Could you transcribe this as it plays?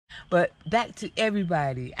But back to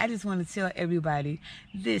everybody. I just want to tell everybody,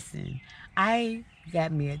 listen, I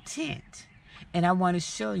got me a tent. And I want to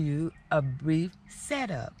show you a brief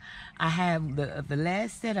setup. I have the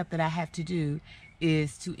last setup that I have to do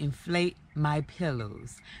is to inflate my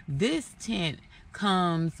pillows. This tent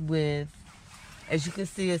comes with, as you can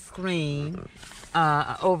see, a screen,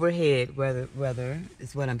 overhead, rather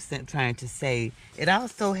is what I'm trying to say. It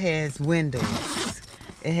also has windows.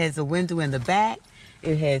 It has a window in the back.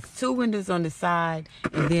 It has 2 windows on the side,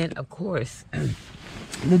 and then of course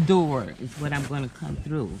the door is what I'm going to come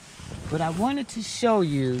through. But I wanted to show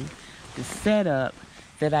you the setup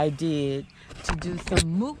that I did to do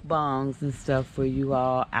some mukbangs and stuff for you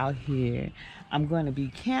all out here. I'm going to be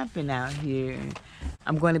camping out here.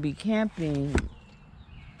 I'm going to be camping.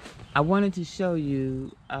 I wanted to show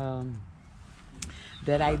you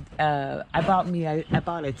that I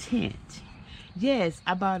bought a tent. Yes,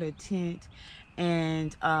 I bought a tent,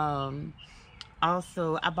 and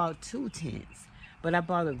also I bought 2 tents. But I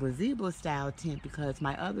bought a gazebo style tent because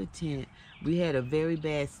my other tent, we had a very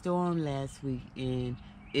bad storm last week and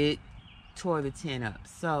it tore the tent up.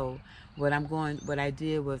 So what I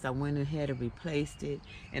did was I went ahead and replaced it,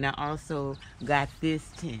 and I also got this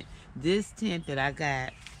tent. This tent that I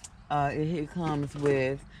got, it comes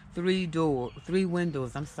with 3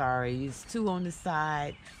 windows. I'm sorry, it's 2 on the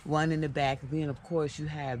side, 1 in the back. Then of course you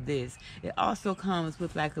have this. It also comes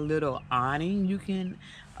with like a little awning you can,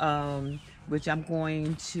 which I'm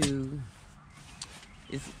going to,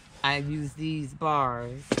 I use these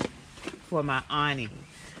bars for my awning.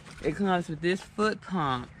 It comes with this foot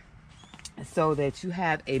pump so that you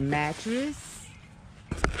have a mattress.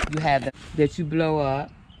 You have that you blow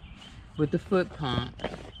up with the foot pump,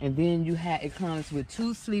 and then it comes with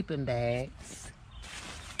 2 sleeping bags,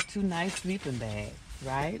 2 nice sleeping bags,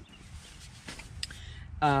 right?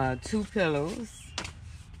 2 pillows,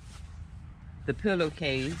 the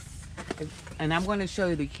pillowcase, and I'm going to show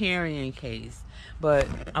you the carrying case. But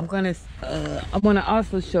I'm going to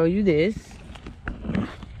also show you this.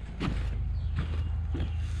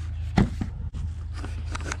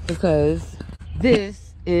 Because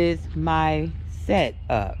this is my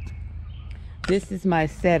setup. This is my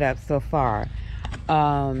setup so far.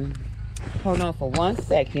 Hold on for 1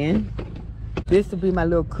 second. This will be my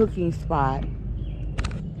little cooking spot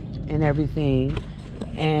and everything.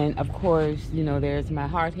 And of course, you know, there's my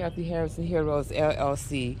Heart Healthy Harrison Heroes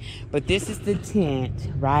LLC. But this is the tent,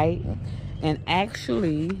 right? And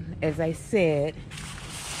actually, as I said,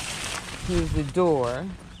 here's the door.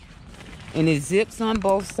 And it zips on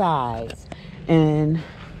both sides. And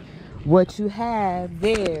what you have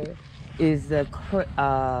there is the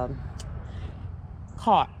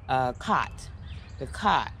COT, the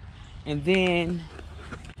COT. And then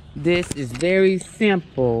this is very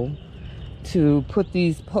simple to put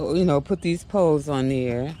these poles on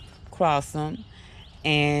there, cross them,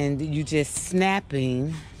 and you just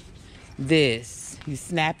snapping this. You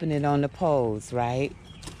snapping it on the poles, right?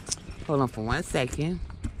 Hold on for 1 second.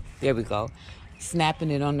 There we go.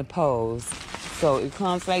 Snapping it on the poles. So it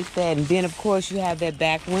comes like that, and then of course you have that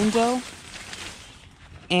back window.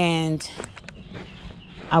 And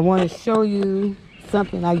I want to show you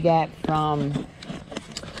something I got from.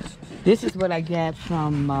 This is what I got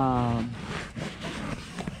from.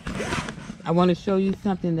 I want to show you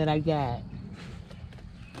something that I got.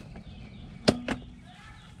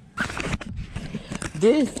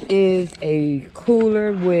 This is a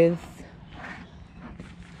cooler with.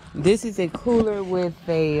 This is a cooler with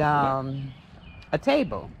a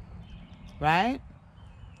table, right?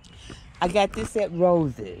 I got this at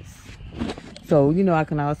Rose's. So, you know, I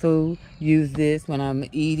can also use this when I'm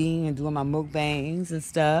eating and doing my mukbangs and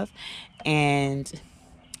stuff. And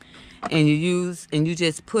you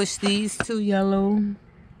just push these 2 yellow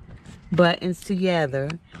buttons together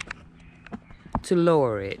to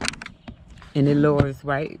lower it. And it lowers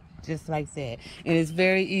right just like that. And it's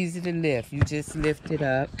very easy to lift. You just lift it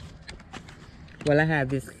up. Well, I have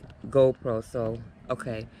this GoPro, so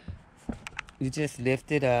okay. You just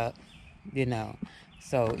lift it up, you know.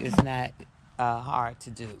 So it's not hard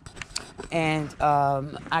to do. And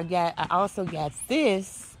I also got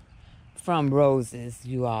this from Rose's,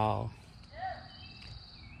 you all.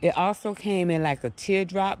 It also came in like a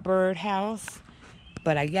teardrop bird house,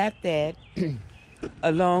 but I got that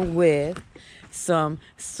along with some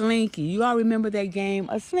Slinky. You all remember that game?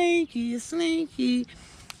 A Slinky, a Slinky.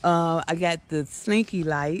 I got the Slinky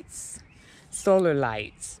lights, solar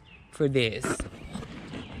lights for this.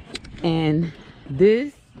 And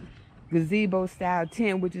this gazebo style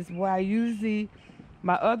tent, which is why usually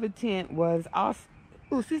my other tent was also,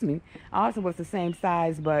 also was the same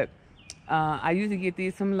size, but I usually get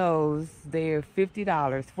these from Lowe's. They're $50,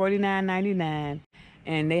 $49.99,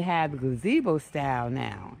 and they have the gazebo style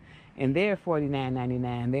now, and they're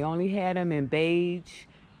 $49.99. They only had them in beige,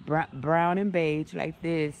 brown and beige like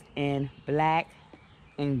this, and black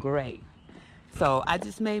and gray. So I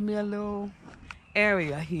just made me a little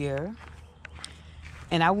area here,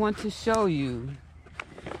 and I want to show you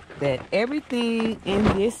that everything in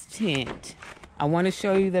this tent, I want to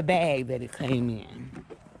show you the bag that it came in.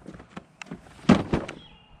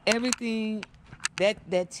 Everything,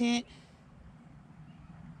 that tent,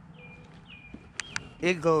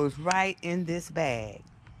 it goes right in this bag.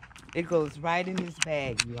 It goes right in this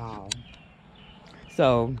bag, y'all.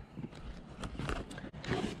 So,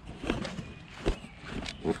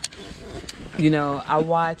 you know, I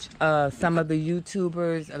watch some of the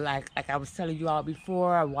YouTubers, like I was telling you all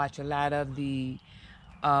before, I watch a lot of the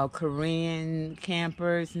Korean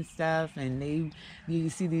campers and stuff, and you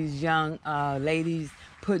see these young ladies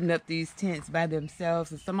putting up these tents by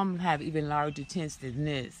themselves, and some of them have even larger tents than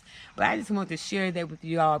this. But I just want to share that with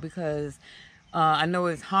you all because I know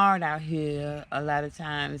it's hard out here a lot of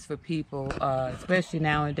times for people, especially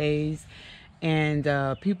nowadays, and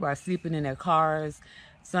people are sleeping in their cars.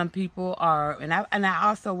 Some people are, and I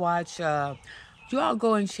also watch. You all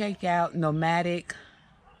go and check out Nomadic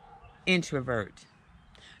Introvert.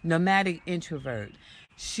 Nomadic Introvert.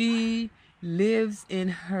 She lives in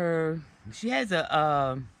her. She has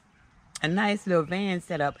a nice little van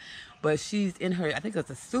set up, but she's in her. I think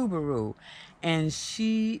it's a Subaru, and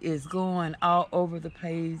she is going all over the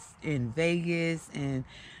place in Vegas, and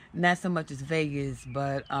not so much as Vegas,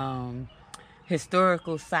 but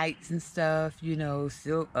historical sites and stuff. You know,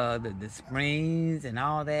 the springs and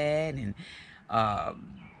all that, and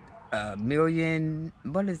million.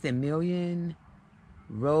 What is it? Million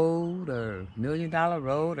Road or $1 Million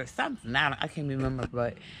Road or something. I can't remember,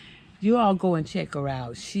 but you all go and check her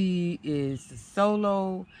out. She is a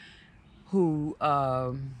solo who,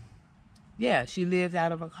 yeah, she lives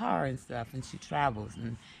out of a car and stuff, and she travels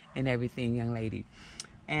and everything, young lady.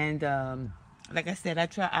 And like I said,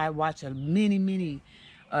 I watch many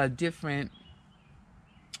different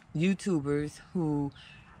YouTubers who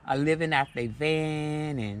are living out their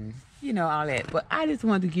van and, you know, all that. But I just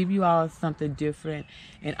wanted to give you all something different.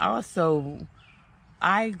 And also,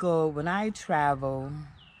 when I travel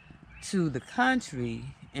to the country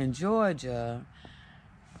in Georgia,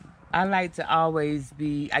 I like to always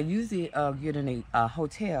I usually get in a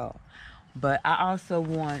hotel, but I also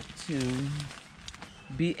want to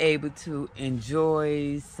be able to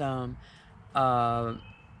enjoy some,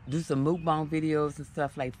 do some mukbang videos and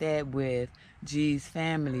stuff like that with G's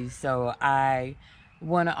family. So I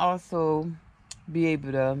want to also be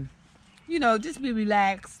able to, you know, just be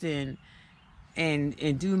relaxed and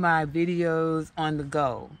do my videos on the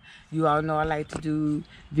go. You all know I like to do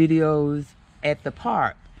videos at the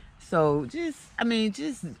park. So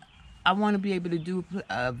I want to be able to do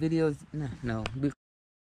videos. No.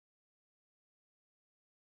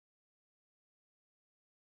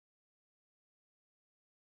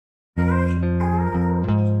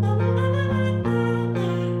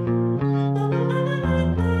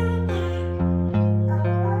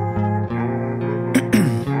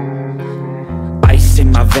 Ice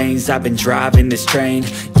in my veins, I've been driving this train.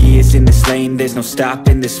 Years in this lane, there's no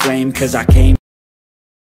stopping this flame. Cause I came.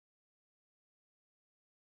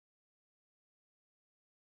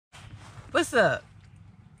 What's up?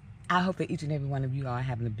 I hope that each and every one of you are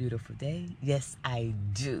having a beautiful day. Yes, I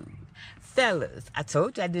do. Fellas, I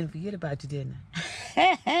told you I didn't forget about you, didn't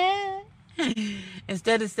I?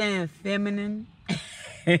 Instead of saying feminine,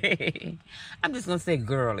 I'm just going to say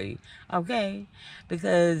girly, okay?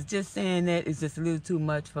 Because just saying that is just a little too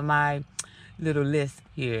much for my little list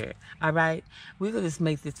here, all right? We're going to just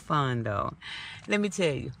make this fun, though. Let me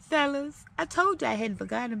tell you, fellas, I told you I hadn't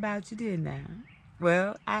forgotten about you, didn't I?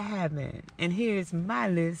 Well, I haven't. And here's my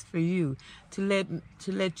list for you to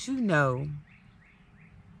let you know.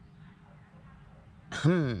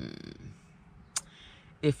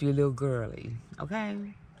 If you're a little girly, okay?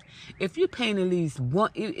 If you paint at least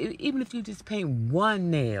one, even if you just paint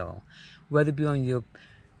one nail, whether it be on your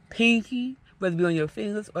pinky, whether it be on your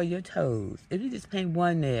fingers or your toes, if you just paint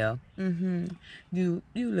one nail, you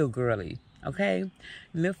a little girly, okay?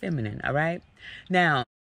 A little feminine, all right? Now,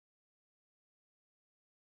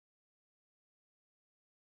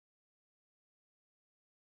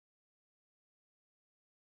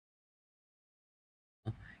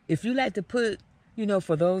 if you like to put, you know,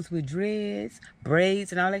 for those with dreads,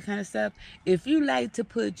 braids, and all that kind of stuff, if you like to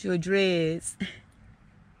put your dreads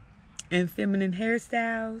in feminine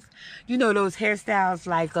hairstyles, you know, those hairstyles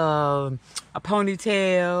like a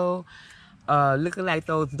ponytail, looking like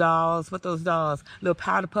those dolls. What those dolls? Little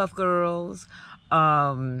powder puff girls.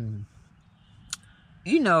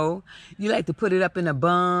 You know, you like to put it up in a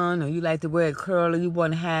bun, or you like to wear it curly. You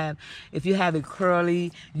want to have, if you have it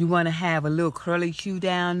curly, you want to have a little curly Q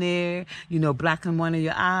down there, you know, blocking one of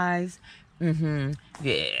your eyes. Yeah.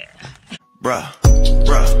 Bruh,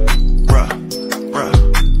 bruh, bruh, bruh,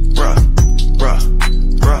 bruh, bruh,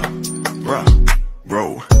 bruh, bruh,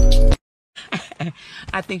 bro.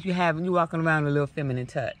 I think you walking around a little feminine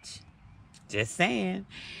touch. Just saying.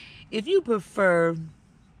 If you prefer,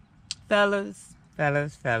 fellas,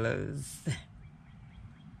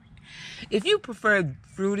 if you prefer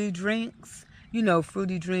fruity drinks, you know,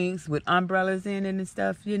 fruity drinks with umbrellas in it and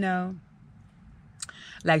stuff, you know,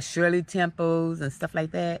 like Shirley Temples and stuff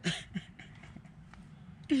like that.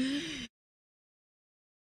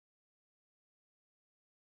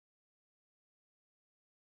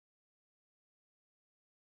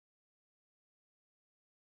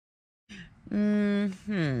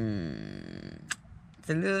 It's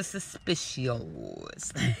a little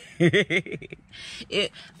suspicious.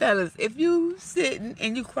 Fellas, if you sitting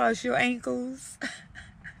and you cross your ankles,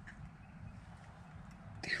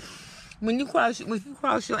 if you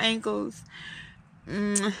cross your ankles,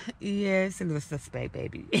 yeah, it's a little suspect,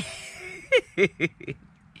 baby.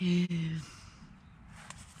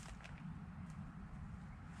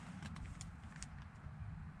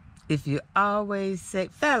 If you always say,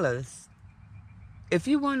 fellas, if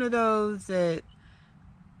you one of those that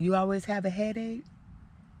you always have a headache,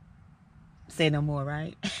 say no more,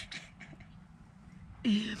 right?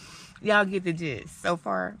 Y'all get the gist so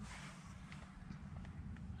far?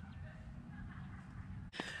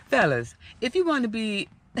 Fellas, if you want to be,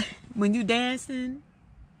 when you dancing,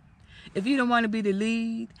 if you don't want to be the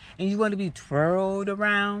lead and you want to be twirled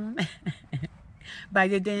around by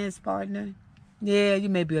your dance partner, yeah, you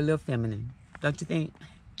may be a little feminine, don't you think?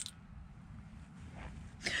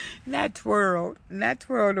 Not twirled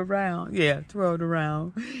around. Yeah, twirled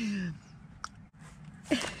around.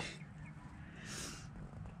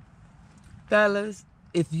 Fellas,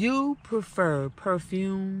 if you prefer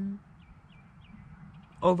perfume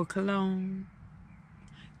over cologne,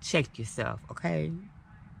 check yourself, okay?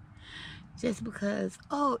 Just because,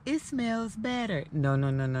 oh, it smells better. No.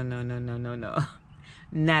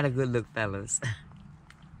 Not a good look, fellas.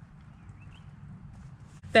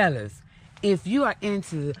 Fellas, if you are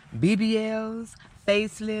into BBLs,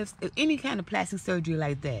 facelifts, any kind of plastic surgery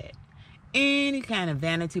like that, any kind of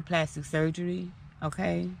vanity plastic surgery,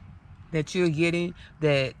 okay, that you're getting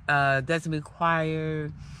that doesn't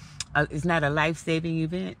require, it's not a life-saving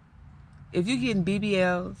event. If you're getting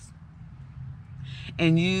BBLs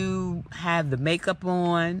and you have the makeup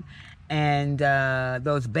on and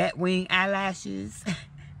those bat wing eyelashes,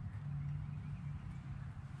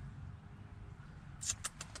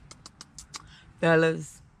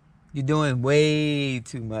 fellas, you're doing way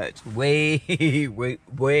too much. Way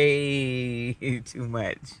too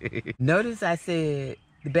much. Notice I said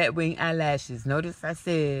the bat wing eyelashes. Notice I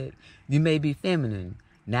said you may be feminine,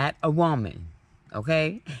 not a woman.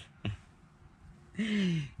 Okay?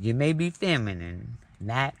 You may be feminine,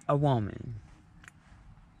 not a woman.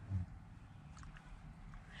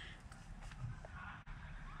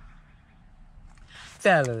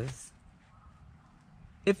 Fellas,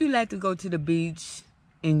 if you like to go to the beach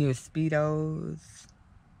in your Speedos,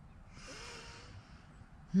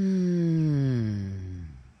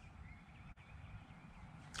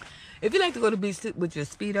 if you like to go to the beach with your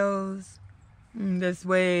Speedos, that's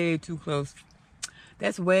way too close.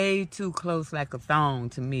 That's way too close like a thong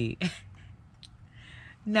to me.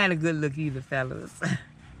 Not a good look either, fellas.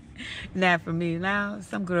 Not for me. Now,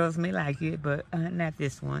 some girls may like it, but not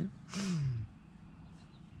this one.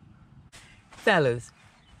 Fellas,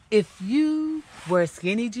 if you wear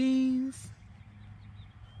skinny jeans,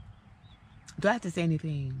 do I have to say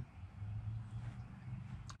anything?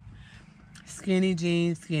 Skinny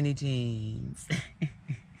jeans.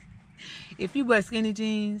 If you wear skinny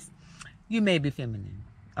jeans, you may be feminine,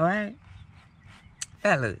 all right?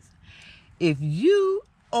 Fellas, if you're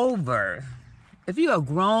a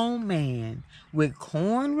grown man with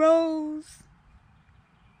cornrows,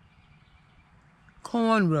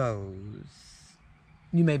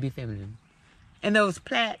 you may be feminine. And those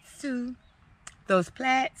plaits too,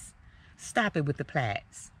 stop it with the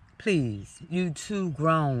plaits. Please, you too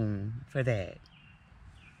grown for that.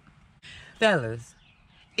 Fellas,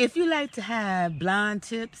 if you like to have blonde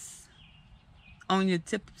tips on your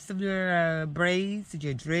tips of your braids,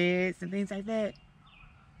 your dreads and things like that,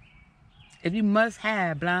 if you must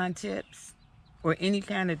have blonde tips or any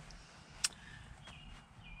kind of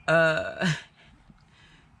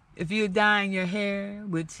If you're dyeing your hair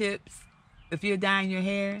with tips, if you're dyeing your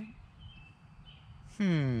hair,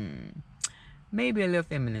 maybe a little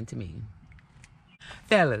feminine to me.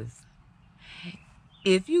 Fellas,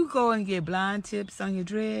 if you go and get blonde tips on your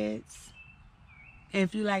dreads, and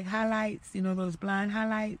if you like highlights, you know, those blonde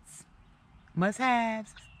highlights,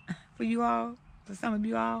 must-haves for you all, for some of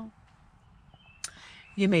you all,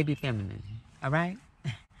 you may be feminine, all right?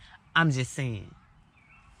 I'm just saying.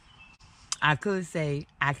 I could say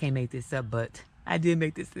I can't make this up, but I did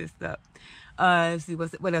make this list up. Let's see,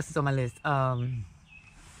 what else is on my list?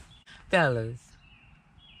 Fellas,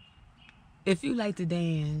 if you like to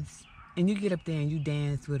dance and you get up there and you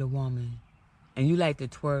dance with a woman and you like to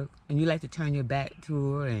twerk and you like to turn your back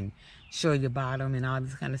to her and show your bottom and all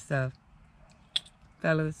this kind of stuff,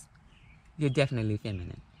 fellas, you're definitely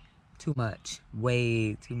feminine. Too much.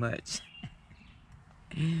 Way too much.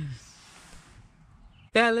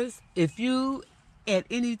 Fellas, if you at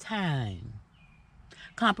any time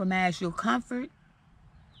compromise your comfort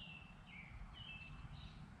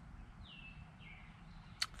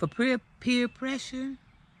for peer pressure,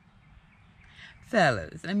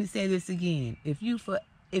 fellas, let me say this again. If you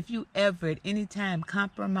ever at any time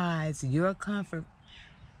compromise your comfort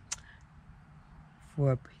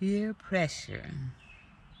for peer pressure,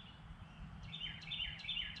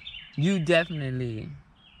 you definitely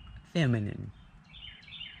feminine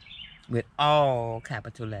with all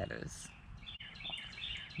capital letters.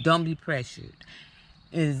 Don't be pressured.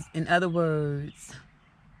 In other words,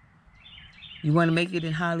 you want to make it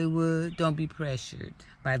in Hollywood, don't be pressured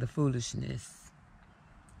by the foolishness.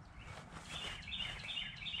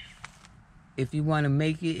 If you want to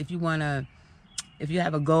make it, if you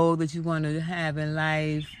have a goal that you want to have in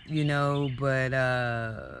life, you know, but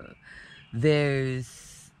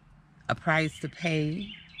there's a price to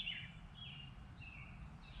pay,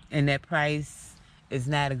 and that price is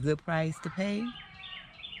not a good price to pay,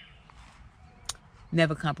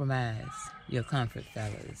 never compromise your comfort,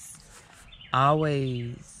 fellas.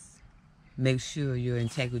 Always make sure your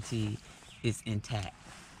integrity is intact.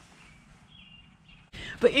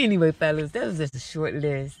 But anyway, fellas, that was just a short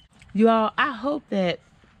list. You all, I hope that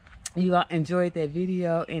you all enjoyed that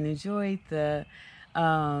video and enjoyed the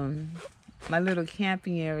my little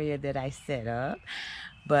camping area that I set up.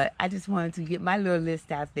 But I just wanted to get my little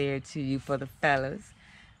list out there to you for the fellas.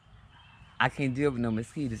 I can't deal with no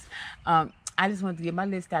mosquitoes. I just wanted to get my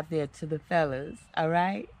list out there to the fellas, all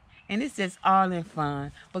right? And it's just all in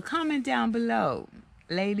fun. But comment down below,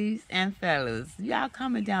 ladies and fellas. Y'all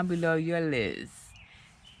comment down below your list.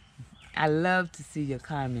 I love to see your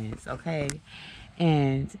comments, okay?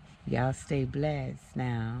 And y'all stay blessed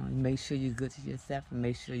now. Make sure you're good to yourself and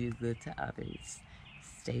make sure you're good to others.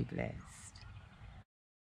 Stay blessed.